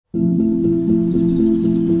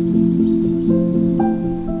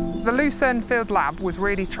Lucerne Field Lab was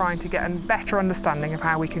really trying to get a better understanding of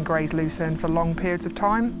how we can graze lucerne for long periods of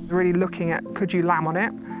time. Really looking at, could you lamb on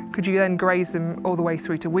it? Could you then graze them all the way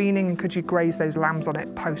through to weaning, and could you graze those lambs on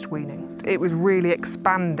it post-weaning? It was really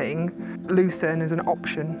expanding lucerne as an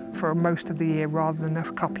option for most of the year rather than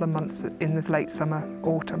a couple of months in the late summer,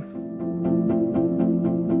 autumn.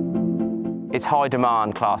 It's high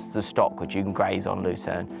demand classes of stock which you can graze on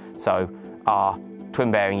lucerne. So our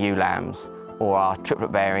twin-bearing ewe lambs or our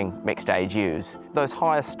triplet-bearing mixed-age ewes. Those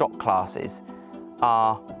higher stock classes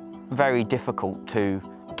are very difficult to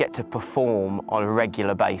get to perform on a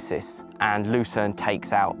regular basis, and lucerne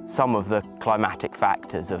takes out some of the climatic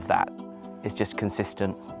factors of that. It's just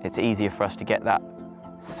consistent. It's easier for us to get that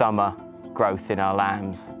summer growth in our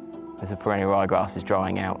lambs as the perennial ryegrass is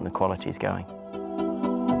drying out and the quality is going.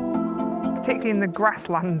 Particularly in the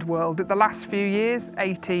grassland world, the last few years,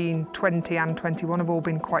 18, 20 and 21 have all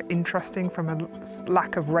been quite interesting from a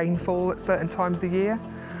lack of rainfall at certain times of the year.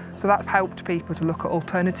 So that's helped people to look at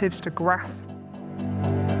alternatives to grass.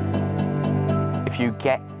 If you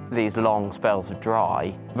get these long spells of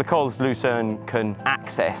dry, because lucerne can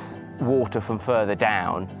access water from further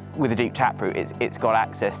down, with a deep taproot it's got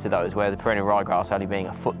access to those, where the perennial ryegrass only being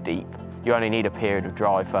a foot deep, you only need a period of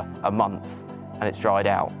dry for a month and it's dried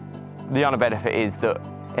out. The other benefit is that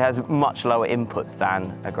it has much lower inputs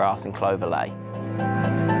than a grass and clover lay.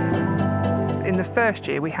 In the first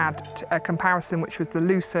year we had a comparison which was the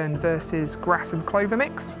lucerne versus grass and clover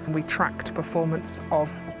mix. We tracked performance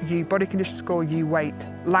of ewe body condition score, ewe weight,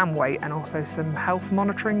 lamb weight and also some health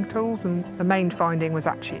monitoring tools, and the main finding was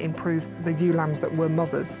actually improved the ewe lambs that were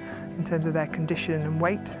mothers in terms of their condition and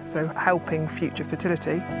weight, so helping future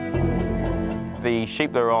fertility. The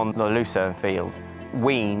sheep that are on the lucerne field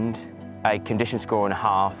weaned a condition score and a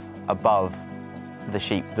half above the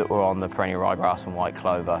sheep that were on the perennial ryegrass and white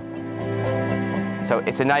clover. So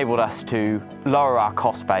it's enabled us to lower our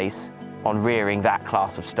cost base on rearing that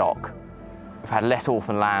class of stock. We've had less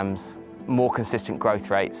orphan lambs, more consistent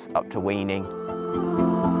growth rates up to weaning.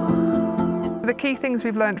 The key things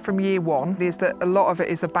we've learned from year one is that a lot of it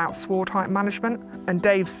is about sward height management, and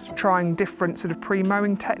Dave's trying different sort of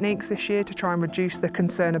pre-mowing techniques this year to try and reduce the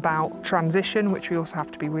concern about transition, which we also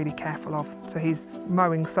have to be really careful of. So he's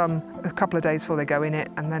mowing some a couple of days before they go in it,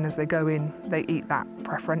 and then as they go in they eat that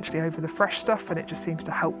preferentially over the fresh stuff, and it just seems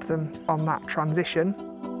to help them on that transition.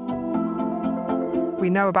 We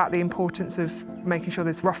know about the importance of making sure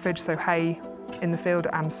there's roughage, so hay in the field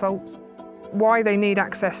and salts. Why they need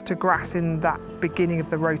access to grass in that beginning of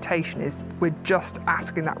the rotation is we're just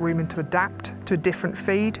asking that rumen to adapt to a different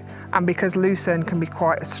feed, and because lucerne can be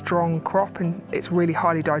quite a strong crop and it's really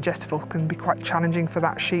highly digestible, can be quite challenging for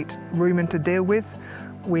that sheep's rumen to deal with,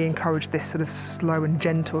 we encourage this sort of slow and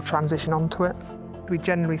gentle transition onto it. We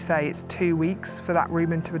generally say it's 2 weeks for that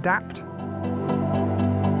rumen to adapt.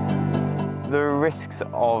 The risks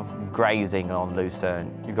of grazing on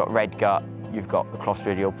lucerne, you've got red gut, you've got the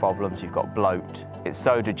clostridial problems, you've got bloat. It's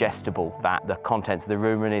so digestible that the contents of the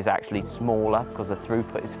rumen is actually smaller because the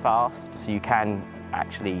throughput is fast, so you can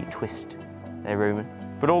actually twist their rumen.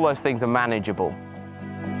 But all those things are manageable.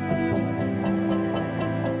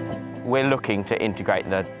 We're looking to integrate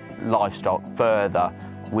the livestock further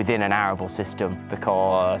within an arable system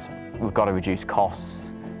because we've got to reduce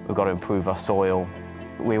costs, we've got to improve our soil.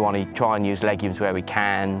 We want to try and use legumes where we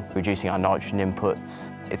can, reducing our nitrogen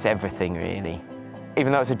inputs. It's everything really.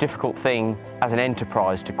 Even though it's a difficult thing as an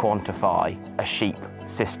enterprise to quantify a sheep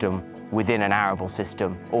system within an arable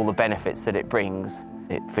system, all the benefits that it brings,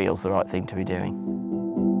 it feels the right thing to be doing.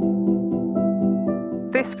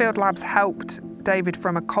 This Field Lab's helped David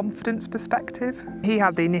from a confidence perspective. He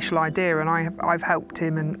had the initial idea, and I've helped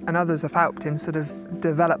him and others have helped him sort of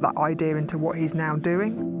develop that idea into what he's now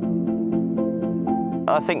doing.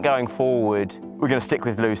 I think going forward, we're going to stick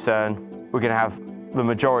with lucerne. We're going to have the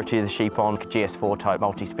majority of the sheep on GS4 type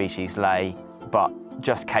multi-species lay, but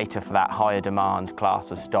just cater for that higher demand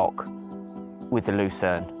class of stock with the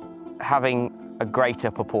lucerne. Having a greater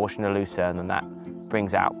proportion of lucerne than that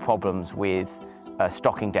brings out problems with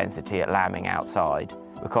stocking density at lambing outside,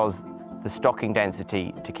 because the stocking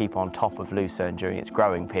density to keep on top of lucerne during its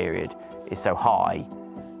growing period is so high,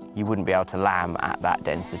 you wouldn't be able to lamb at that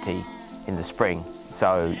density in the spring.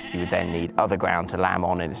 So you would then need other ground to lamb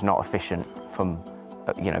on, and it's not efficient from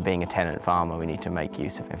being a tenant farmer. We need to make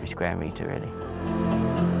use of every square metre really.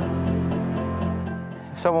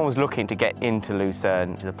 If someone was looking to get into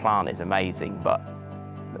lucerne, the plant is amazing, but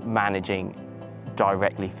managing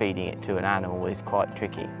directly feeding it to an animal is quite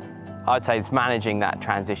tricky. I'd say it's managing that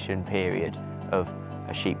transition period of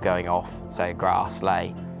a sheep going off, say a grass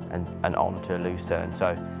lay, and onto lucerne.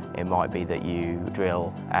 So It might be that you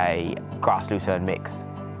drill a grass-lucerne mix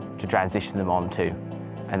to transition them onto,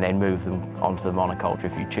 and then move them onto the monoculture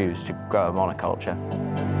if you choose to grow a monoculture.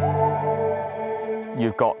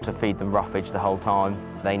 You've got to feed them roughage the whole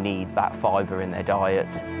time. They need that fibre in their diet.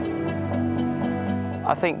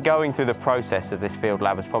 I think going through the process of this field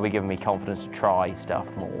lab has probably given me confidence to try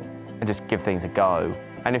stuff more and just give things a go.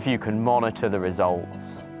 And if you can monitor the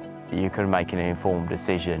results, you can make an informed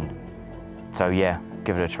decision. So yeah,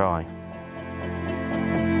 give it a try.